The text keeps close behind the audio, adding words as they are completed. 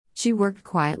She worked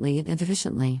quietly and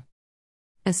efficiently.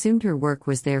 Assumed her work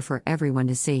was there for everyone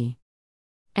to see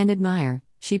and admire.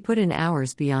 She put in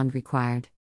hours beyond required.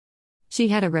 She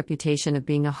had a reputation of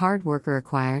being a hard worker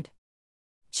acquired.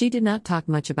 She did not talk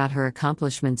much about her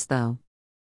accomplishments though.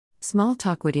 Small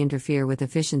talk would interfere with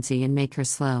efficiency and make her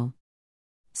slow.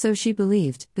 So she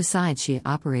believed, besides she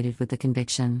operated with the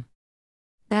conviction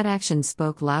that action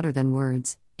spoke louder than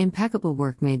words. Impeccable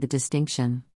work made the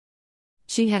distinction.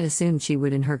 She had assumed she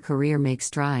would in her career make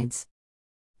strides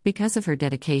because of her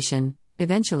dedication,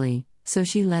 eventually, so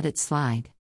she let it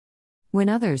slide. When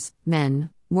others,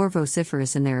 men, more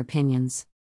vociferous in their opinions,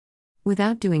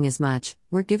 without doing as much,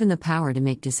 were given the power to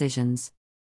make decisions.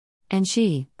 And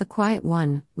she, the quiet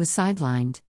one, was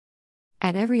sidelined.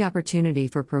 At every opportunity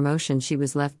for promotion she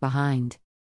was left behind.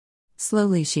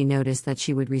 Slowly she noticed that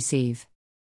she would receive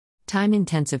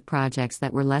time-intensive projects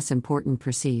that were less important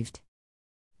perceived,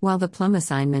 while the plum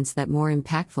assignments that more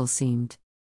impactful seemed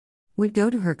would go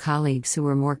to her colleagues who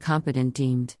were more competent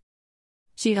deemed.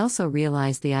 She also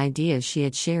realized the ideas she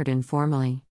had shared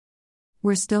informally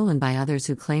were stolen by others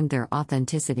who claimed their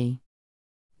authenticity.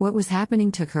 What was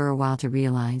happening took her a while to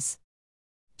realize.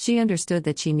 She understood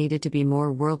that she needed to be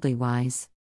more worldly wise.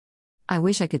 I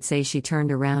wish I could say she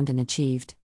turned around and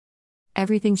achieved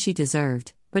everything she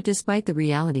deserved, but despite the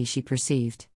reality she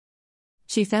perceived,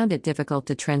 she found it difficult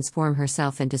to transform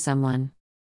herself into someone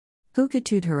who could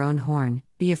toot her own horn,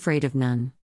 be afraid of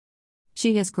none.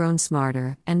 She has grown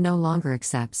smarter and no longer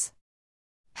accepts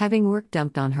having work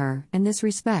dumped on her. In this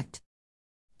respect,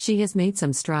 she has made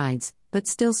some strides, but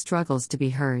still struggles to be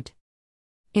heard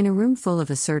in a room full of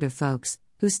assertive folks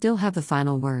who still have the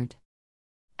final word.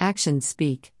 Actions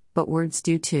speak, but words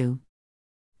do too.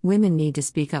 Women need to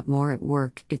speak up more at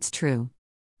work, it's true.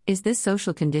 Is this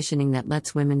social conditioning that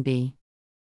lets women be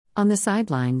on the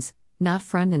sidelines, not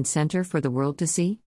front and center for the world to see?